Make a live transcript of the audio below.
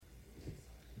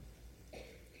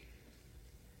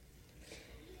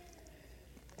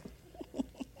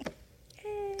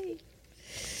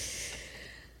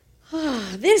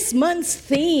This month's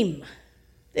theme,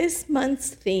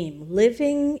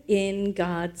 living in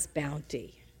God's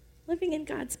bounty. Living in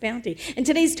God's bounty. And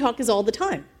today's talk is all the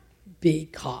time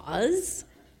because,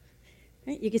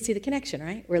 right, you can see the connection,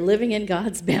 right? We're living in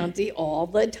God's bounty all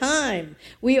the time.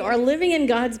 We are living in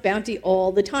God's bounty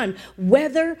all the time,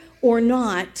 whether or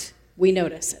not we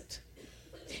notice it,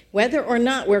 whether or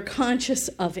not we're conscious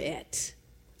of it,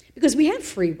 because we have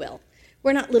free will.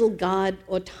 We're not little God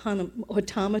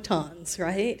automatons,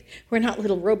 right? We're not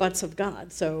little robots of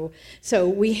God. So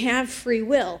we have free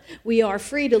will. We are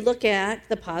free to look at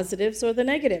the positives or the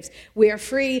negatives. We are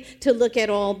free to look at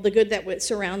all the good that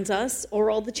surrounds us or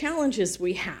all the challenges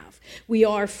we have. We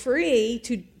are free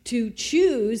to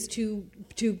choose to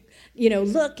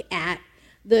look at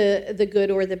the good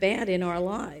or the bad in our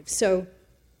lives. So,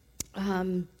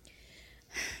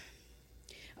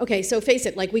 okay, so face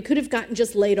it, like we could have gotten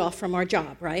just laid off from our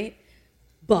job, right?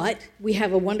 But we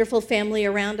have a wonderful family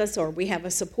around us, or we have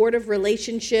a supportive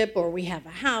relationship, or we have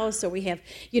a house, or we have,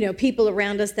 people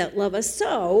around us that love us.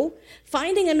 So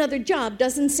finding another job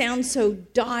doesn't sound so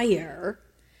dire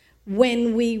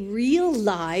when we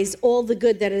realize all the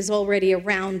good that is already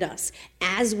around us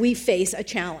as we face a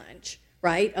challenge,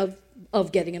 right,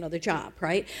 of getting another job,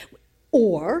 right?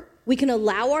 Or we can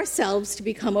allow ourselves to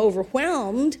become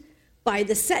overwhelmed by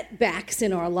the setbacks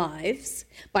in our lives,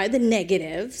 by the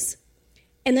negatives,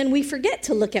 and then we forget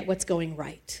to look at what's going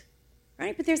right,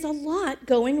 right? But there's a lot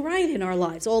going right in our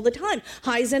lives all the time.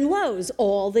 Highs and lows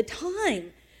all the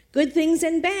time. Good things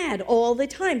and bad all the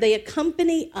time. They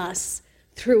accompany us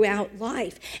throughout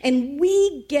life. And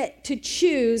we get to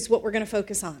choose what we're going to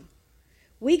focus on.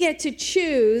 We get to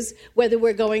choose whether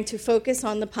we're going to focus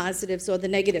on the positives or the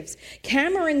negatives.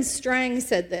 Cameron Strang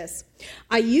said this: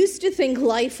 I used to think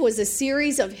life was a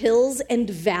series of hills and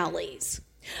valleys.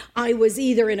 I was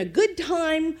either in a good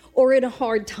time or in a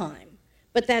hard time,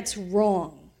 but that's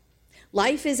wrong.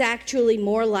 Life is actually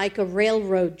more like a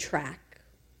railroad track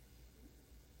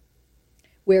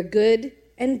where good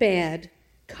and bad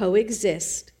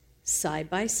coexist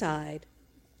side by side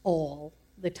all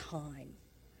the time.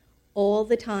 All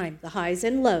the time. The highs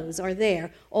and lows are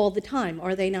there all the time,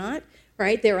 are they not?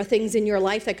 Right? There are things in your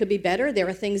life that could be better. There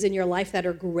are things in your life that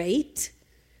are great.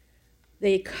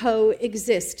 They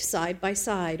coexist side by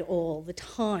side all the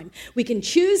time. We can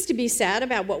choose to be sad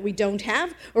about what we don't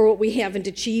have or what we haven't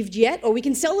achieved yet, or we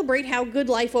can celebrate how good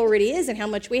life already is and how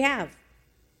much we have.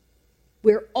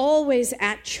 We're always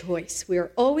at choice.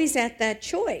 We're always at that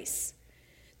choice.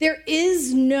 There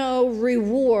is no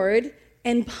reward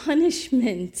and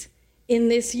punishment in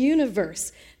this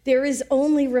universe. There is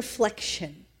only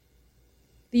reflection.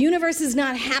 The universe is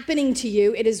not happening to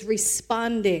you, it is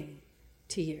responding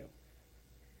to you.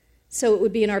 So it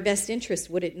would be in our best interest,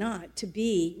 would it not, to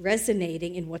be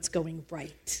resonating in what's going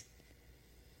right.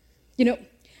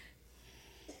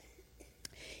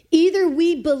 Either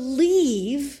we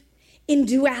believe in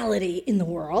duality in the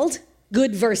world,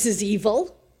 good versus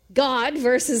evil, God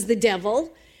versus the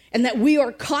devil, and that we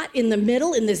are caught in the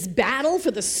middle in this battle for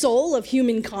the soul of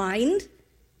humankind,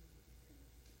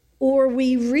 or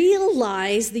we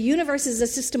realize the universe is a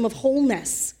system of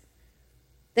wholeness,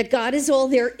 that God is all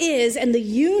there is, and the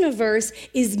universe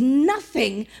is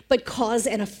nothing but cause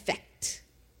and effect.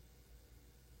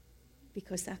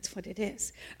 Because that's what it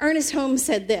is. Ernest Holmes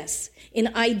said this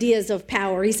in Ideas of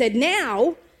Power. He said,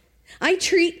 now I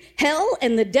treat hell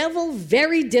and the devil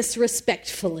very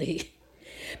disrespectfully,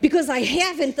 because I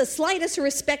haven't the slightest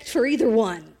respect for either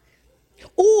one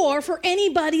or for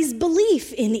anybody's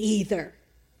belief in either.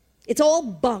 It's all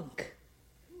bunk.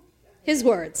 His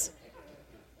words.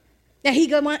 Now he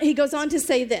goes on to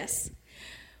say this: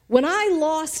 when I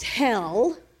lost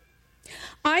hell,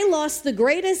 I lost the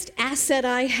greatest asset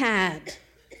I had.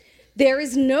 There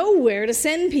is nowhere to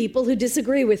send people who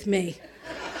disagree with me.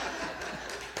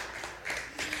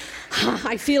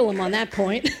 I feel him on that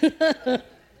point.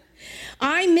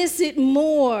 I miss it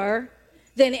more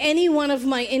than any one of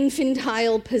my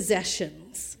infantile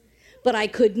possessions, but I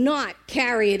could not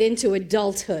carry it into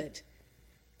adulthood.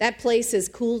 That place has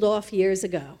cooled off years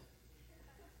ago.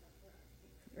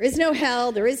 There is no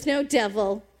hell, there is no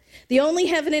devil. The only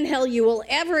heaven and hell you will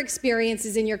ever experience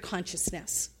is in your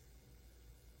consciousness.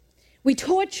 We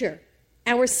torture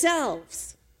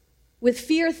ourselves with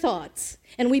fear thoughts,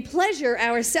 and we pleasure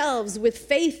ourselves with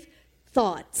faith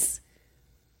thoughts.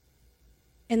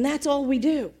 And that's all we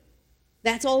do.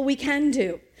 That's all we can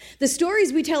do. The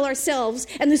stories we tell ourselves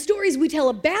and the stories we tell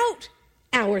about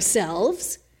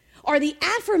ourselves are the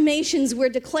affirmations we're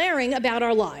declaring about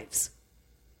our lives.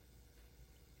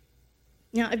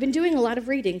 Now, I've been doing a lot of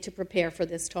reading to prepare for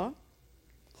this talk.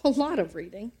 A lot of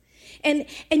reading. And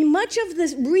much of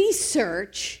this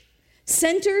research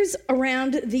centers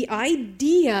around the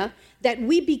idea that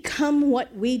we become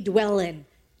what we dwell in.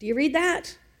 Do you read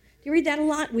that? Do you read that a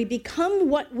lot? We become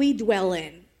what we dwell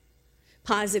in.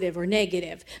 Positive or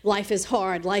negative. Life is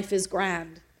hard. Life is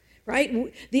grand.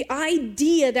 Right? The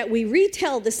idea that we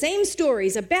retell the same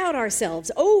stories about ourselves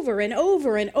over and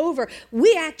over and over,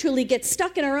 we actually get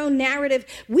stuck in our own narrative.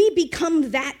 We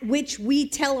become that which we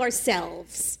tell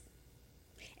ourselves.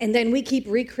 And then we keep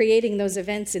recreating those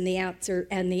events in the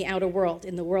outer world,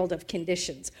 in the world of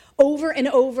conditions, over and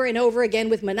over and over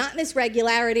again with monotonous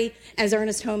regularity, as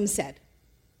Ernest Holmes said.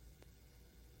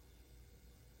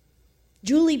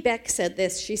 Julie Beck said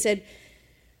this. She said,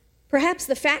 perhaps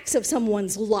the facts of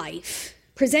someone's life,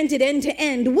 presented end to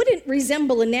end, wouldn't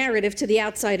resemble a narrative to the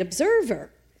outside observer.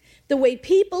 The way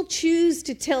people choose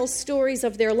to tell stories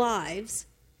of their lives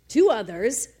to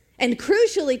others, and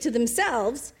crucially to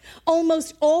themselves,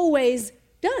 almost always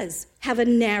does have a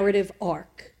narrative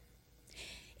arc.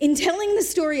 In telling the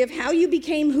story of how you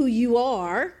became who you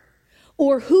are,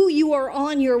 or who you are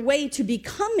on your way to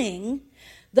becoming,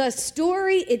 the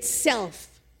story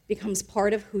itself becomes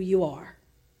part of who you are.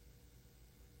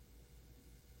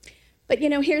 But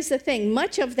here's the thing.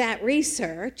 Much of that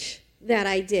research that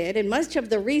I did, and much of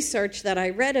the research that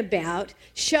I read about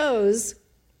shows,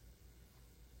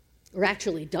 or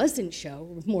actually doesn't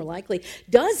show, more likely,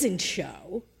 doesn't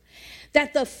show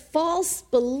that the false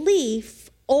belief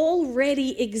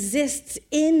already exists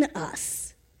in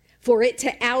us for it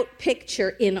to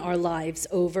outpicture in our lives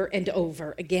over and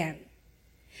over again.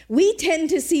 We tend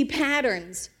to see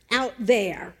patterns out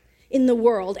there in the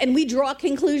world, and we draw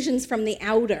conclusions from the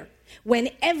outer when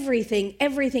everything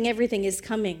is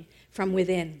coming from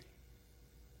within.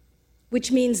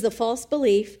 Which means the false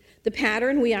belief, the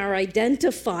pattern we are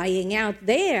identifying out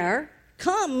there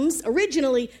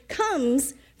originally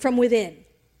comes from within.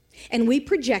 And we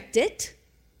project it,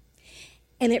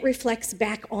 and it reflects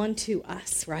back onto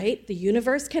us, right? The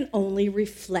universe can only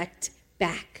reflect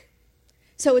back.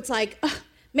 So it's like, oh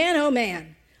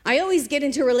man, I always get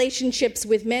into relationships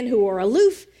with men who are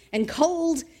aloof and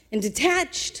cold and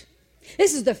detached.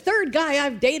 This is the third guy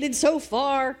I've dated so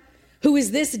far who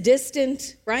is this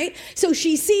distant, right? So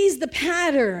she sees the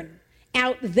pattern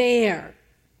out there,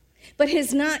 but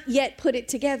has not yet put it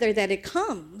together that it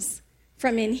comes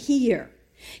from in here.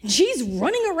 She's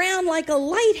running around like a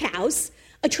lighthouse,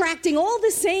 attracting all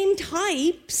the same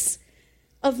types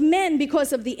of men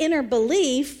because of the inner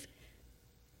belief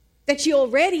that she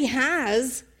already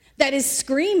has that is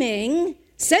screaming,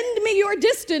 send me you're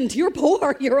distant, you're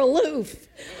poor, you're aloof.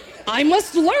 I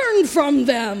must learn from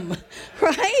them,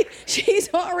 right?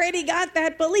 She's already got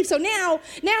that belief. So now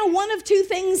one of two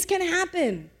things can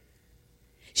happen.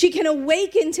 She can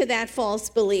awaken to that false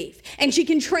belief, and she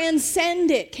can transcend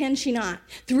it, can she not?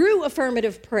 Through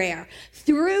affirmative prayer,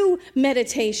 through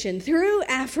meditation, through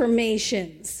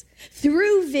affirmations,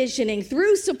 through visioning,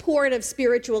 through support of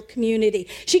spiritual community.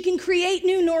 She can create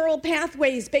new neural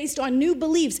pathways based on new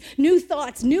beliefs, new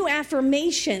thoughts, new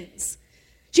affirmations.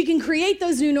 She can create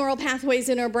those new neural pathways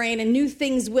in her brain, and new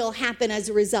things will happen as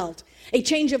a result. A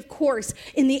change of course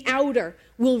in the outer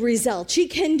will result. She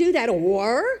can do that,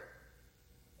 or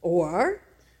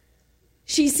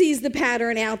she sees the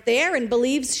pattern out there and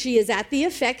believes she is at the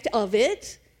effect of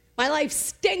it. My life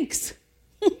stinks.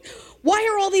 Why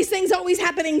are all these things always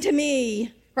happening to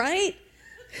me, right?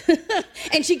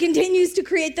 And she continues to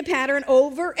create the pattern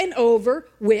over and over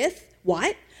with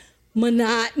what?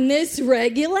 Monotonous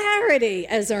regularity,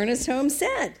 as Ernest Holmes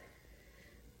said.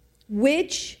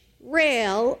 Which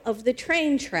rail of the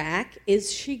train track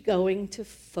is she going to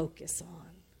focus on?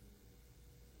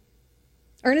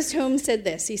 Ernest Holmes said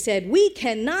this. He said, we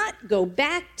cannot go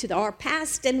back to our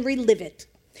past and relive it.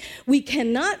 We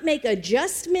cannot make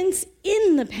adjustments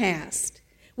in the past.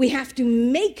 We have to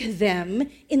make them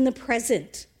in the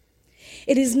present.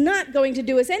 It is not going to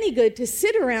do us any good to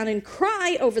sit around and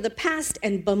cry over the past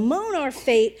and bemoan our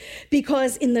fate,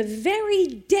 because in the very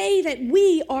day that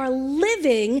we are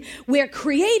living, we're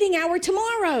creating our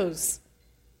tomorrows,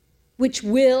 which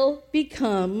will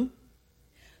become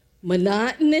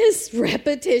monotonous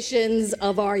repetitions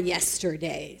of our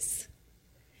yesterdays.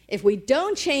 If we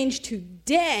don't change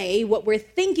today what we're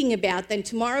thinking about, then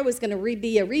tomorrow is going to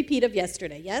be a repeat of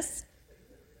yesterday, yes?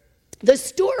 The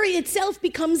story itself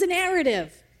becomes a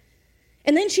narrative.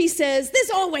 And then she says,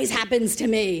 this always happens to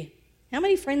me. How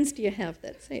many friends do you have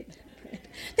that say that?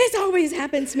 This always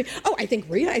happens to me. Oh, I think,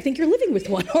 Rita, you're living with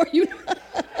one, are you not?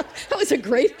 That was a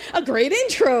great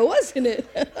intro, wasn't it?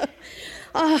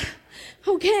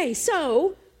 Okay,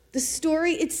 so the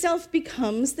story itself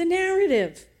becomes the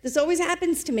narrative. This always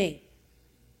happens to me.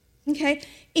 Okay?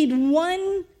 In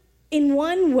one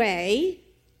way,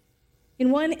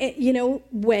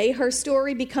 her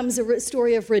story becomes a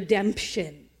story of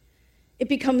redemption. It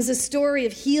becomes a story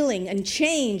of healing and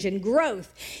change and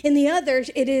growth. In the other,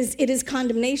 it is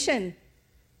condemnation.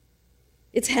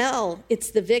 It's hell.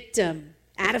 It's the victim.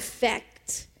 At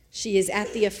effect. She is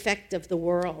at the effect of the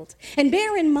world. And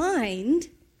bear in mind,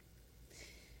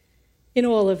 in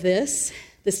all of this,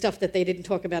 the stuff that they didn't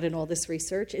talk about in all this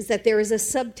research, is that there is a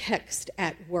subtext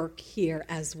at work here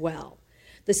as well.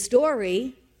 The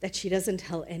story that she doesn't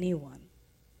tell anyone,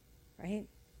 right?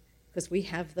 Because we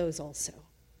have those also.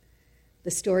 The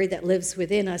story that lives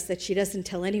within us that she doesn't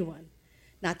tell anyone.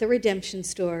 Not the redemption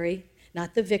story,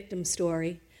 not the victim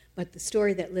story, but the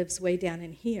story that lives way down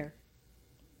in here.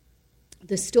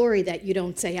 The story that you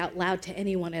don't say out loud to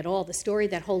anyone at all. The story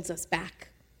that holds us back.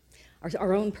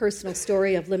 Our own personal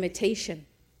story of limitation.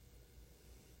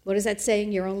 What is that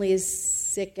saying? You're only as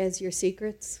sick as your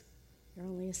secrets? You're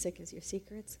only as sick as your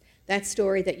secrets? That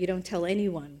story that you don't tell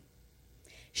anyone.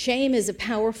 Shame is a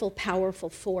powerful, powerful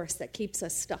force that keeps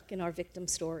us stuck in our victim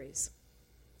stories.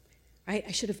 Right?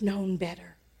 I should have known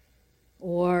better.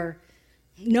 Or,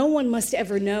 no one must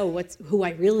ever know who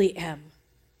I really am.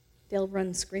 They'll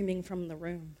run screaming from the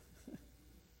room.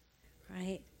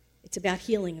 Right? It's about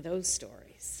healing those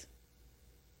stories.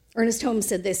 Ernest Holmes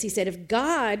said this. He said, if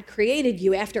God created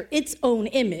you after its own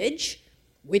image,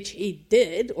 which he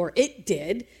did, or it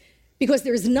did, because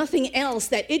there's nothing else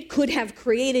that it could have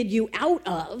created you out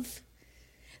of,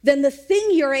 then the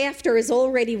thing you're after is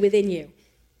already within you.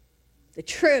 The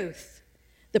truth,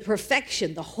 the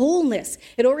perfection, the wholeness,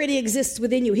 it already exists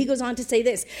within you. He goes on to say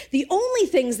this, the only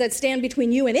things that stand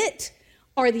between you and it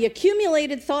are the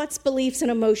accumulated thoughts, beliefs,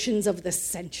 and emotions of the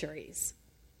centuries.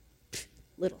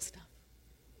 Little stuff.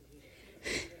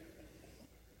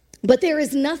 But there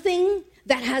is nothing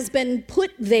that has been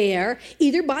put there,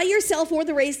 either by yourself or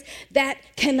the race, that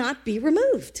cannot be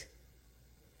removed.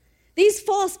 These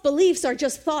false beliefs are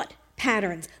just thought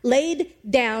patterns laid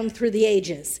down through the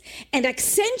ages and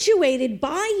accentuated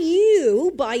by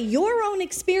you, by your own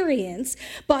experience,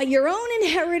 by your own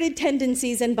inherited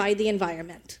tendencies, and by the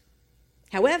environment.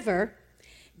 However,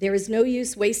 there is no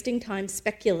use wasting time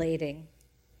speculating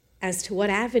as to what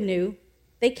avenue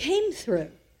they came through.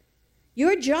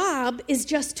 Your job is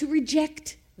just to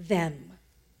reject them.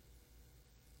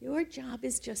 Your job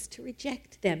is just to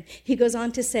reject them. He goes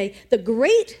on to say, the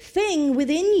great thing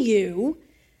within you,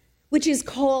 which is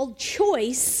called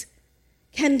choice,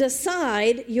 can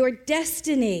decide your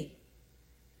destiny.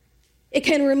 It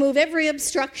can remove every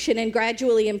obstruction and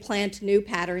gradually implant new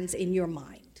patterns in your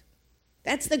mind.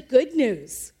 That's the good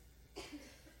news.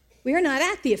 We are not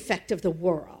at the effect of the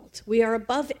world. We are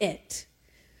above it.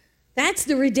 That's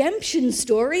the redemption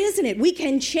story, isn't it? We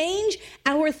can change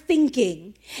our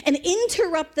thinking and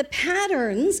interrupt the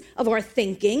patterns of our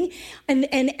thinking and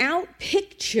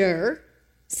outpicture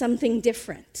something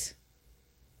different.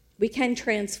 We can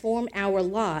transform our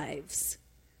lives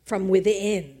from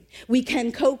within. We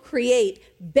can co-create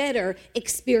better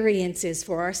experiences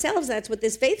for ourselves. That's what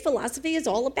this faith philosophy is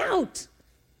all about.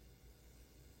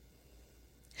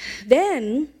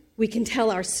 Then we can tell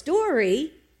our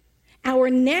story.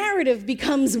 Our narrative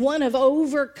becomes one of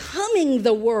overcoming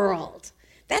the world.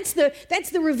 That's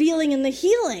the revealing and the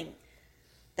healing.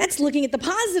 That's looking at the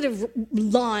positive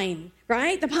line,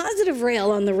 right? The positive rail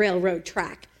on the railroad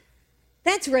track.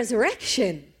 That's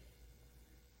resurrection.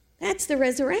 That's the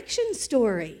resurrection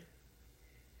story.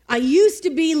 I used to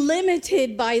be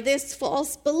limited by this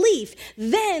false belief.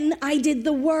 Then I did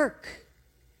the work.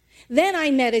 Then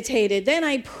I meditated, then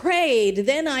I prayed,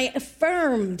 then I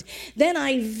affirmed, then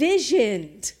I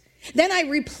visioned. Then I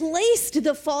replaced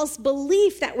the false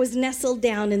belief that was nestled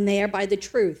down in there by the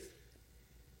truth.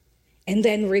 And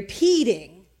then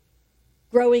repeating,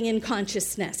 growing in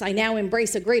consciousness. I now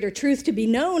embrace a greater truth to be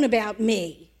known about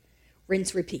me.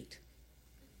 Rinse, repeat.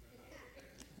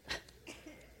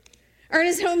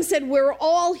 Ernest Holmes said, we're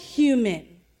all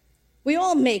human. We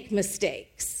all make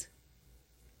mistakes.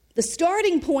 The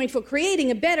starting point for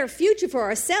creating a better future for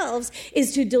ourselves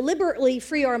is to deliberately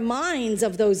free our minds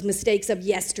of those mistakes of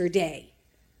yesterday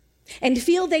and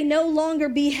feel they no longer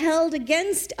be held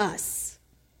against us.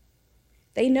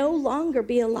 They no longer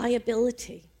be a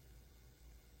liability.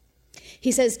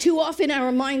 He says, too often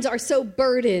our minds are so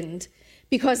burdened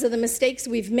because of the mistakes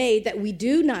we've made that we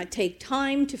do not take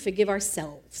time to forgive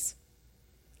ourselves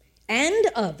and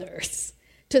others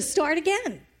to start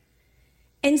again.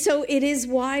 And so it is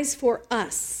wise for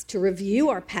us to review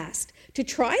our past, to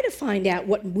try to find out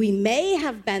what we may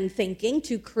have been thinking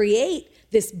to create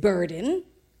this burden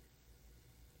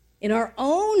in our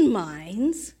own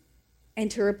minds and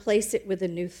to replace it with a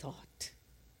new thought.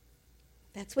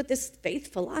 That's what this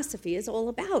faith philosophy is all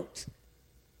about.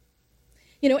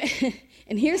 You know,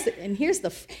 and here's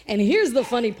the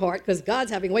funny part, because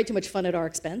God's having way too much fun at our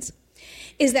expense,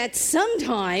 is that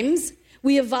sometimes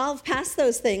we evolve past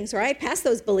those things, right? Past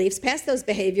those beliefs, past those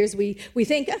behaviors. We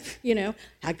think,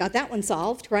 I got that one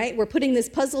solved, right? We're putting this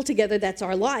puzzle together that's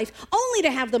our life, only to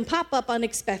have them pop up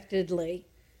unexpectedly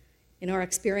in our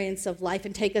experience of life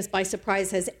and take us by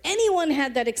surprise. Has anyone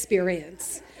had that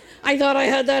experience? I thought I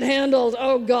had that handled,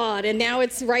 oh God, and now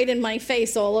it's right in my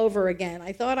face all over again.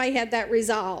 I thought I had that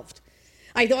resolved.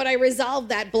 I thought I resolved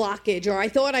that blockage, or I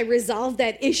thought I resolved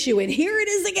that issue, and here it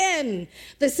is again.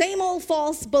 The same old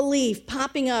false belief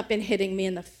popping up and hitting me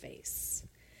in the face.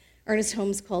 Ernest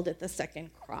Holmes called it the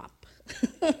second crop.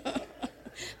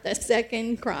 The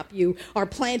second crop. You are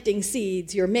planting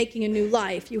seeds. You're making a new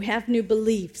life. You have new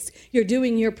beliefs. You're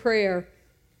doing your prayer.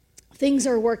 Things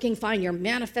are working fine. You're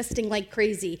manifesting like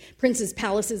crazy. Princes'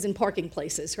 palaces and parking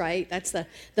places, right? That's the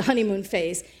honeymoon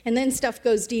phase. And then stuff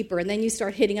goes deeper, and then you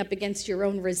start hitting up against your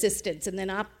own resistance, and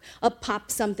then up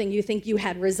pops something you think you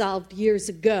had resolved years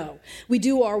ago. We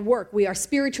do our work. We are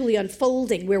spiritually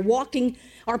unfolding. We're walking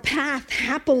our path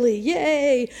happily,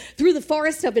 yay, through the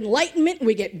forest of enlightenment, and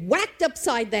we get whacked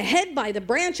upside the head by the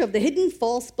branch of the hidden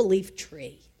false belief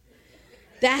tree.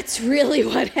 That's really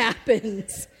what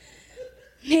happens.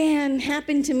 Man,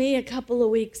 happened to me a couple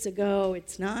of weeks ago.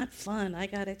 It's not fun, I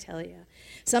gotta tell you.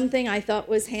 Something I thought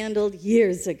was handled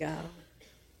years ago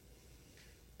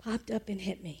popped up and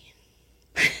hit me.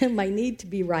 My need to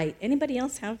be right. Anybody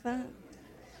else have that?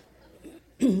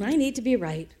 My need to be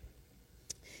right.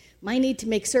 My need to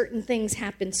make certain things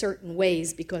happen certain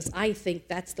ways because I think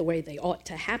that's the way they ought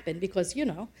to happen because,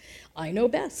 I know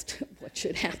best what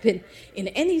should happen in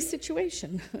any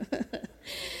situation.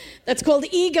 That's called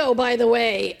ego, by the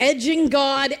way, edging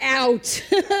God out.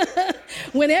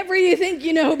 Whenever you think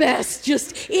you know best,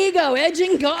 just ego,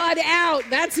 edging God out.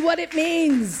 That's what it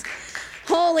means.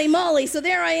 Holy moly. So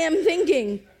there I am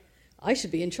thinking, I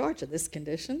should be in charge of this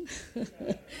condition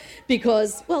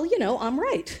because, I'm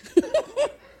right.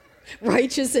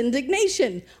 Righteous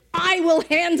indignation. I will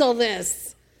handle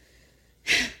this.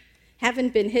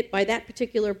 Haven't been hit by that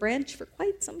particular branch for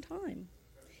quite some time.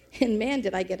 And man,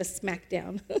 did I get a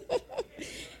smackdown.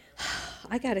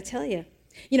 I got to tell you.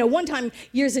 One time,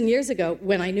 years and years ago,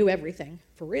 when I knew everything,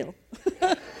 for real,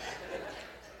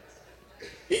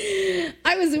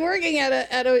 I was working at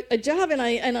a job, and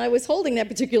I was holding that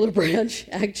particular branch,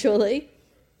 actually.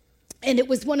 And it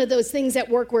was one of those things at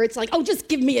work where it's like, oh, just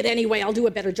give me it anyway. I'll do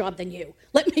a better job than you.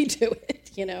 Let me do it,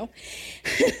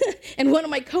 And one of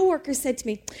my coworkers said to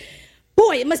me,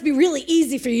 boy, it must be really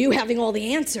easy for you having all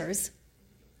the answers.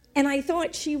 And I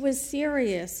thought she was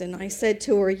serious. And I said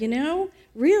to her,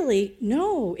 really,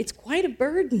 no, it's quite a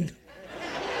burden.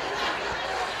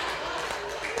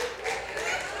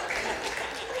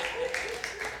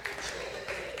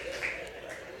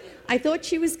 I thought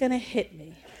she was going to hit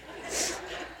me.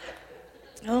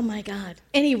 Oh, my God.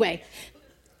 Anyway,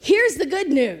 here's the good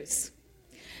news.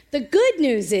 The good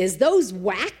news is those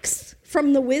whacks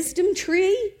from the wisdom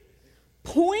tree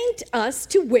point us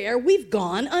to where we've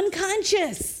gone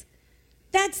unconscious.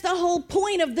 That's the whole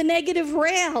point of the negative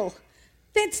rail.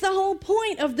 That's the whole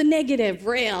point of the negative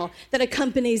rail that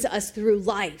accompanies us through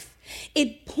life.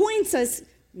 It points us,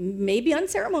 maybe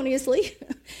unceremoniously,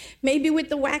 maybe with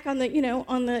the whack on the,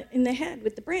 in the head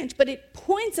with the branch, but it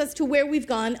points us to where we've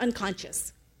gone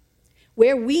unconscious,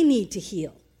 where we need to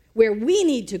heal, where we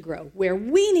need to grow, where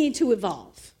we need to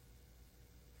evolve.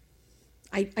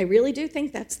 I really do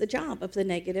think that's the job of the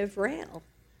negative rail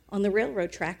on the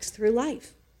railroad tracks through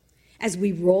life. As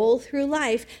we roll through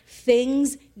life,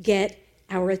 things get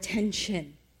our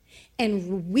attention,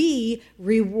 and we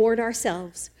reward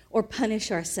ourselves or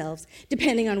punish ourselves,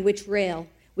 depending on which rail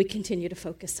we continue to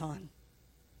focus on.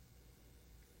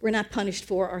 We're not punished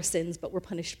for our sins, but we're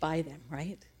punished by them,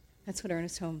 right? That's what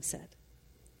Ernest Holmes said.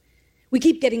 We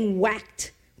keep getting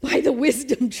whacked by the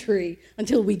wisdom tree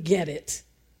until we get it.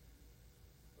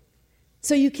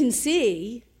 So you can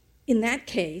see, in that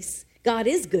case, God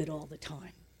is good all the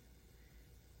time.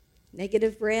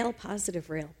 Negative rail,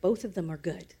 positive rail, both of them are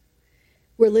good.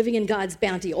 We're living in God's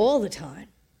bounty all the time.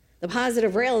 The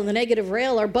positive rail and the negative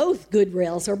rail are both good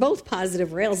rails, or both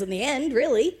positive rails in the end,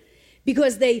 really,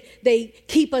 because they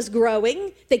keep us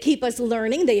growing, they keep us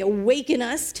learning, they awaken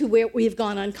us to where we've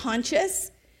gone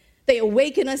unconscious, they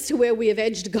awaken us to where we have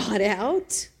edged God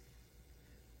out.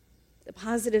 The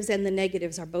positives and the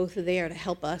negatives are both there to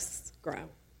help us grow.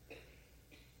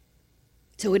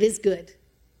 So it is good,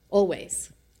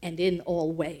 always, and in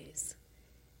all ways.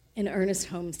 And Ernest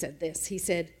Holmes said this. He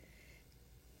said,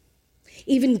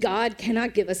 Even God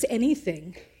cannot give us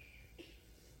anything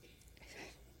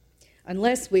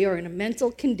unless we are in a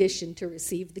mental condition to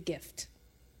receive the gift.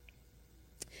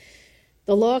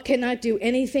 The law cannot do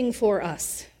anything for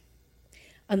us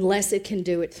unless it can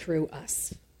do it through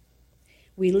us.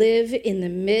 We live in the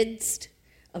midst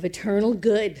of eternal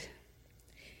good,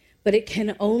 but it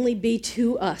can only be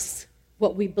to us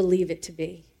what we believe it to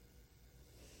be.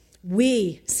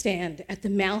 We stand at the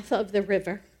mouth of the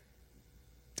river,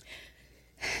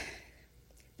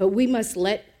 but we must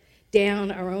let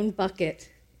down our own bucket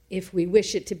if we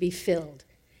wish it to be filled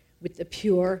with the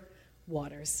pure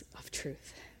waters of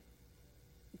truth.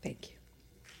 Thank you.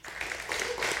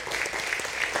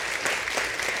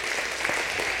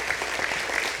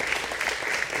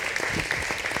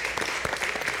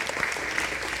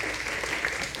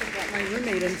 I got my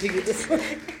roommate into you this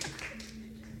morning.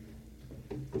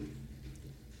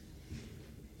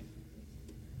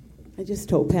 I just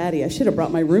told Patty I should have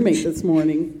brought my roommate this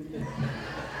morning.